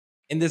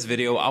In this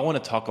video, I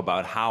want to talk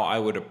about how I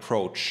would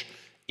approach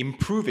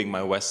improving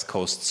my West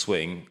Coast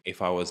swing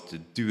if I was to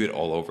do it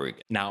all over again.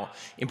 Now,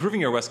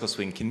 improving your West Coast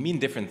swing can mean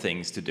different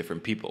things to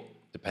different people,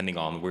 depending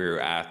on where you're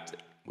at,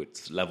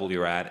 which level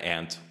you're at,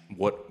 and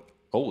what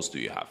goals do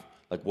you have?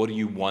 Like, what do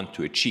you want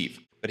to achieve?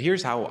 But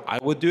here's how I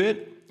would do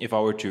it if I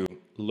were to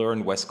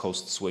learn West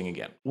Coast swing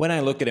again. When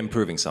I look at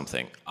improving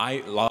something,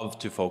 I love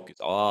to focus,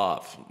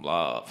 love.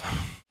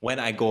 When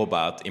I go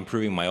about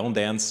improving my own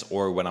dance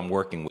or when I'm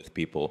working with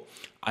people,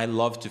 I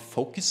love to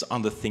focus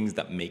on the things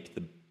that make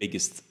the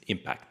biggest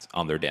impact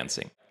on their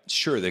dancing.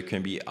 Sure, there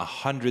can be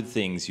 100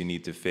 things you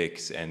need to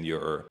fix, and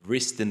your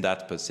wrist in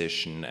that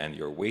position and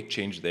your weight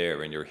change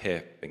there and your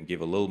hip and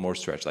give a little more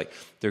stretch. Like,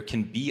 there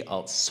can be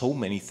so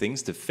many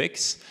things to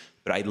fix,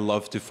 but I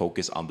love to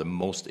focus on the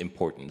most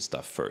important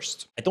stuff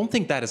first. I don't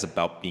think that is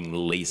about being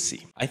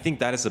lazy. I think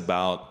that is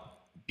about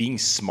being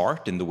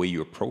smart in the way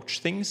you approach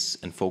things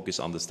and focus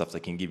on the stuff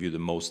that can give you the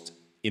most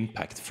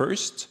impact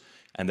first.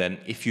 And then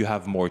if you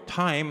have more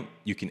time,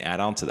 you can add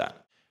on to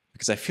that.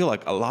 Because I feel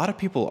like a lot of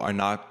people are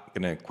not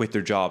going to quit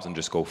their jobs and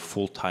just go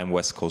full-time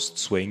West Coast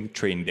swing,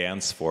 train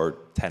dance for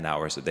 10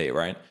 hours a day,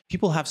 right?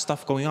 People have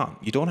stuff going on.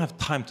 You don't have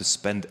time to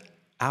spend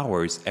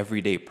hours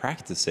every day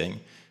practicing.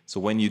 So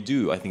when you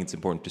do, I think it's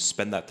important to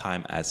spend that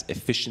time as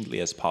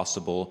efficiently as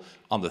possible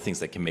on the things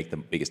that can make the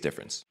biggest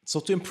difference. So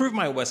to improve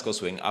my West Coast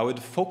swing, I would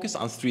focus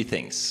on 3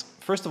 things.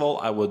 First of all,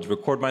 I would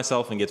record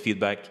myself and get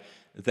feedback.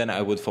 Then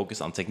I would focus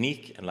on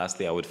technique. And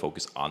lastly, I would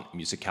focus on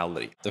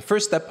musicality. The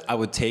first step I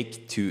would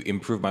take to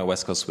improve my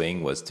West Coast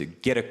swing was to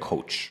get a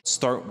coach.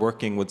 Start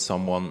working with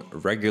someone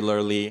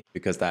regularly,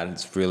 because that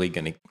is really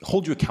going to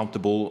hold you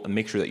accountable and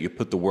make sure that you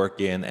put the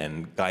work in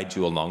and guide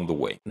you along the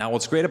way. Now,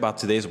 what's great about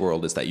today's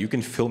world is that you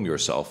can film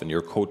yourself and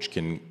your coach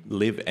can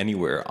live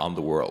anywhere around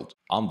the world.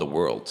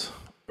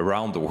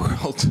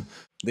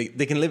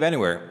 They can live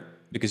anywhere,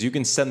 because you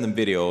can send them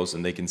videos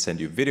and they can send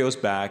you videos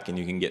back and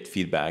you can get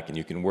feedback and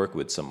you can work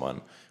with someone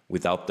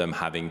without them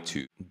having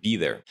to be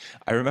there.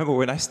 I remember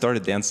when I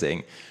started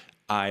dancing,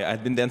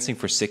 I'd been dancing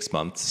for 6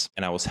 months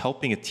and I was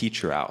helping a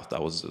teacher out. I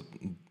was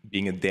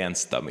being a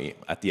dance dummy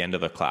at the end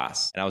of a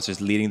class, and I was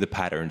just leading the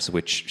patterns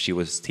which she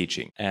was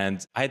teaching.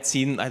 And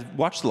I'd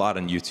watched a lot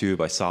on YouTube.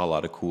 I saw a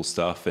lot of cool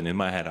stuff, and in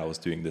my head I was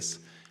doing this.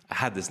 I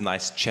had this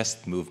nice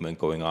chest movement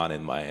going on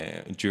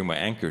during my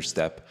anchor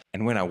step.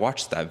 And when I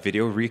watched that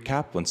video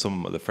recap, when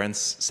some of the friends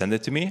sent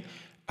it to me,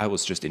 I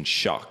was just in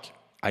shock.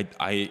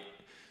 I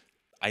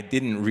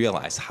didn't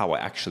realize how I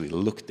actually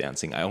looked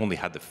dancing. I only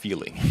had the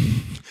feeling.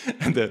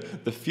 And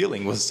the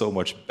feeling was so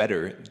much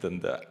better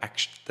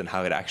than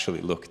how it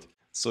actually looked.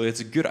 So it's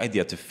a good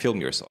idea to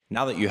film yourself.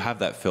 Now that you have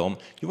that film,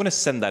 you want to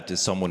send that to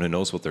someone who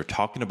knows what they're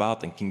talking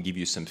about and can give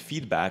you some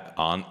feedback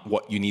on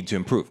what you need to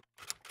improve.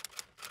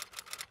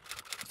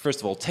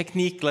 First of all,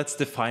 technique, let's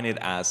define it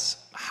as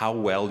how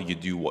well you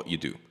do what you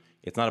do.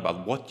 It's not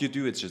about what you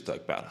do, it's just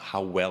about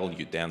how well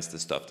you dance the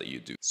stuff that you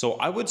do. So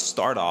I would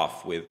start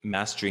off with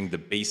mastering the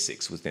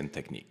basics within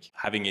technique.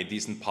 Having a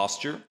decent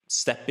posture,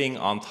 stepping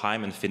on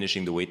time and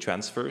finishing the weight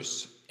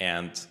transfers,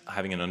 and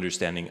having an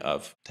understanding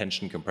of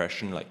tension,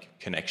 compression, like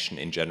connection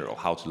in general,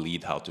 how to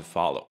lead, how to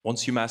follow.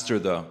 Once you master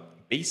the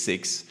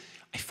basics,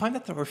 I find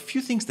that there are a few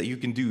things that you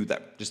can do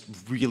that just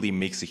really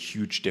makes a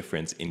huge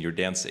difference in your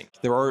dancing.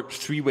 There are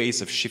 3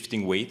 ways of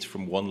shifting weight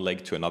from one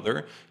leg to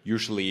another.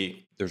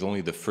 Usually there's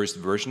only the first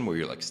version where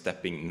you're like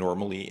stepping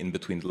normally in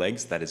between the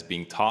legs that is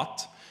being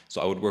taught.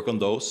 So I would work on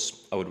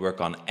those. I would work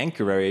on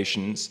anchor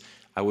variations.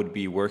 I would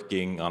be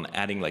working on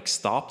adding like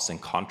stops and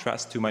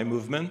contrast to my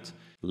movement,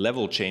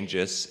 level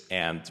changes,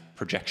 and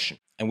projection.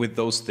 And with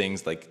those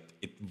things, like,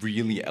 it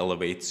really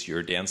elevates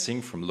your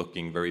dancing from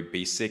looking very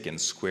basic and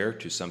square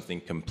to something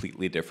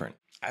completely different.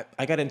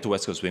 I got into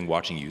West Coast swing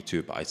watching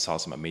YouTube. I saw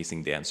some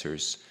amazing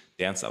dancers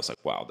dance. I was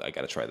like, wow, I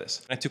gotta try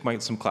this. I took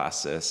some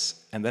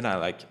classes, and then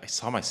I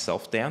saw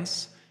myself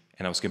dance,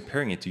 and I was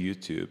comparing it to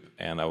YouTube,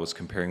 and I was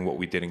comparing what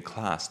we did in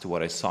class to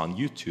what I saw on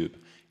YouTube,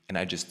 and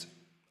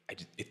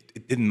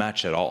it didn't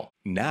match at all.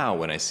 Now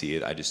when I see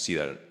it, I just see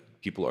that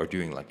people are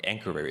doing like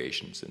anchor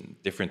variations and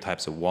different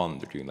types of one.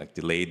 They're doing like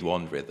delayed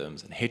one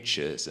rhythms and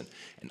hitches and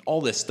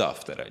all this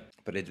stuff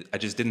I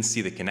just didn't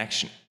see the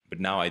connection. But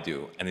now I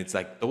do. And it's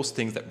like those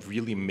things that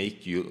really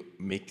make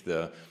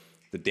the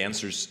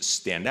dancers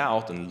stand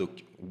out and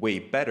look way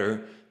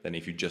better than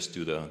if you just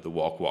do the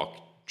walk,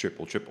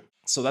 triple.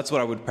 So that's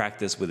what I would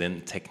practice within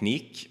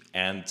technique.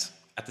 And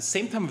at the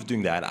same time of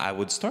doing that, I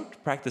would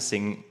start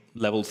practicing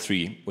level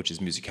 3, which is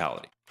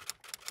musicality.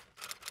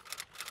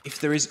 If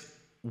there is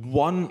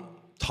one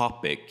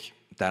topic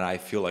that I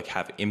feel like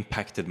have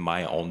impacted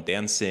my own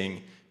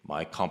dancing,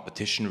 my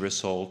competition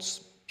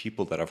results,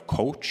 people that I've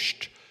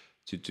coached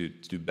to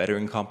do better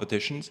in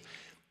competitions,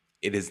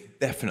 it is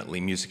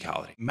definitely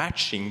musicality.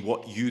 Matching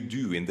what you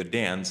do in the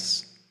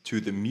dance to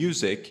the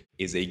music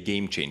is a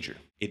game changer.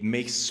 It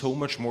makes so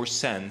much more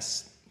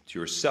sense to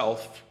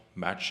yourself,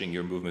 matching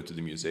your movement to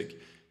the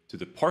music, to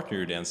the partner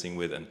you're dancing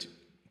with, and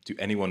to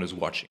anyone who's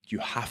watching. You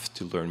have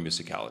to learn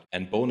musicality.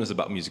 And bonus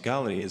about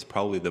musicality is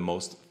probably the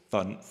most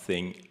fun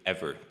thing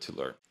ever to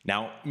learn.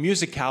 Now,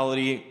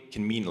 musicality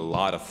can mean a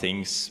lot of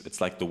things.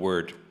 It's like the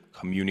word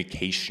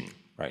communication,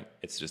 right?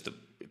 It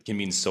can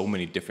mean so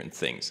many different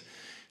things.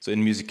 So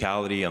in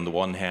musicality, on the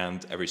one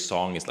hand, every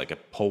song is like a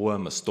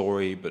poem, a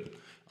story, but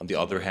on the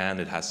other hand,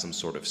 it has some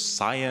sort of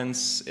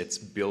science. It's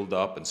built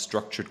up and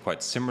structured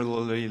quite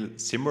similarly.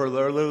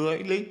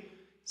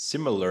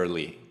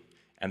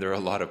 And there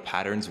are a lot of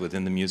patterns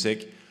within the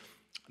music.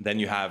 Then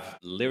you have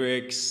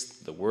lyrics,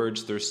 the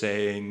words they're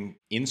saying,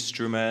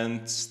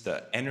 instruments,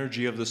 the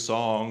energy of the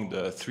song,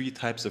 the 3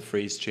 types of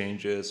phrase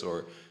changes,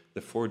 or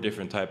the 4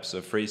 different types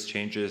of phrase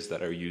changes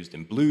that are used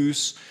in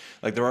blues.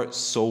 Like, there are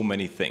so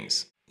many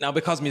things. Now,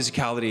 because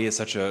musicality is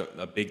such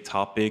a big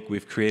topic,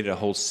 we've created a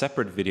whole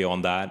separate video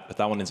on that, but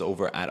that one is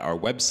over at our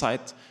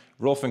website,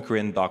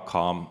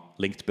 rolfandkarin.com,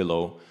 linked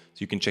below, so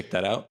you can check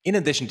that out. In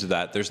addition to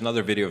that, there's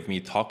another video of me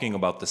talking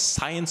about the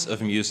science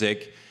of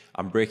music.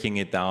 I'm breaking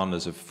it down.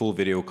 There's a full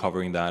video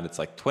covering that. It's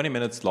like 20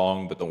 minutes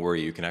long, but don't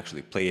worry, you can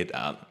actually play it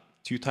at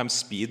 2 times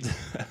speed,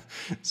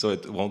 so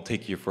it won't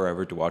take you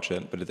forever to watch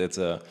it, but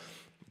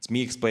it's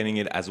me explaining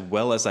it as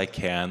well as I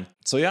can.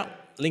 So yeah,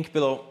 link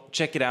below,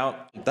 check it out.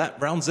 That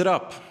rounds it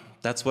up.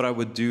 That's what I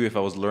would do if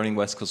I was learning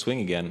West Coast swing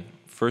again.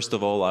 First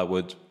of all, I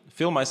would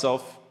film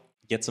myself,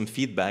 get some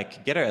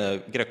feedback, get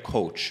a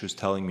coach who's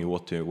telling me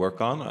what to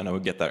work on, and I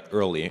would get that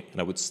early, and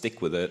I would stick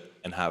with it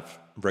and have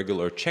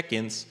regular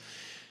check-ins.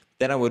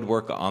 Then I would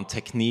work on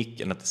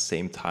technique, and at the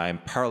same time,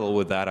 parallel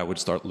with that, I would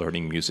start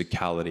learning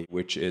musicality,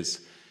 which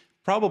is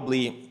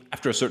probably,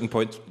 after a certain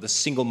point, the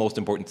single most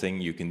important thing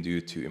you can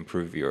do to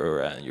improve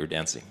your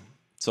dancing.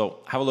 So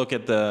have a look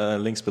at the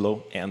links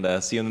below, and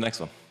see you in the next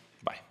one.